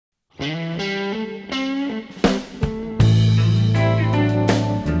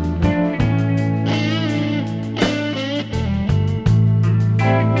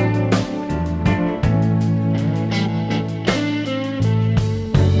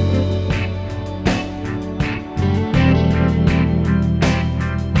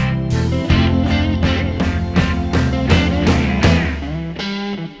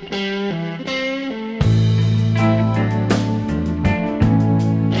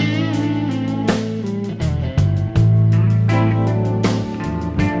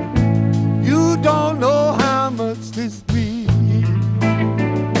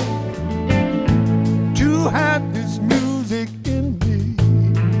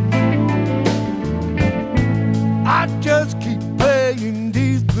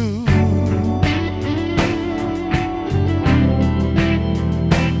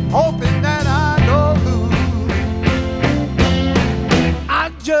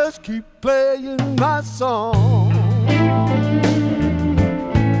just keep playing my song,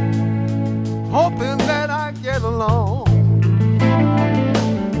 hoping that I get along.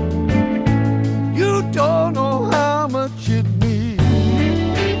 You don't know how much it means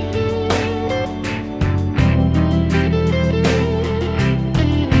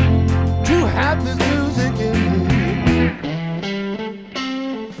to have this music in me.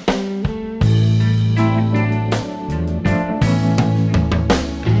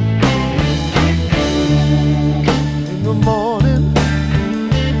 In the morning,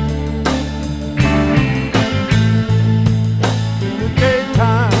 in the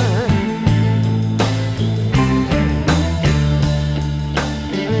daytime,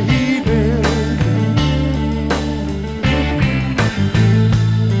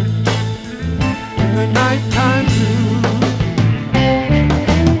 nighttime too.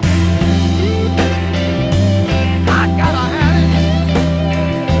 I gotta have it.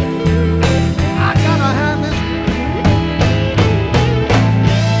 I gotta have this.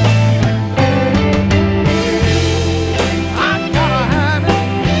 I gotta have it.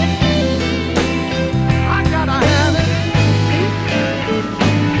 I gotta have it.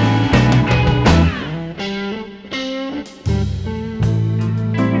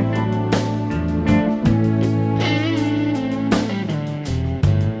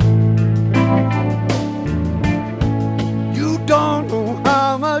 Don't know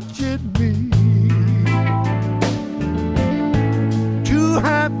how much it means to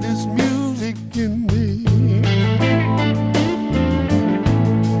have this music in me.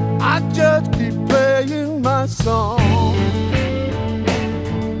 I just keep playing my song,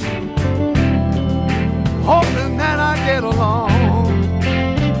 hoping that I get along.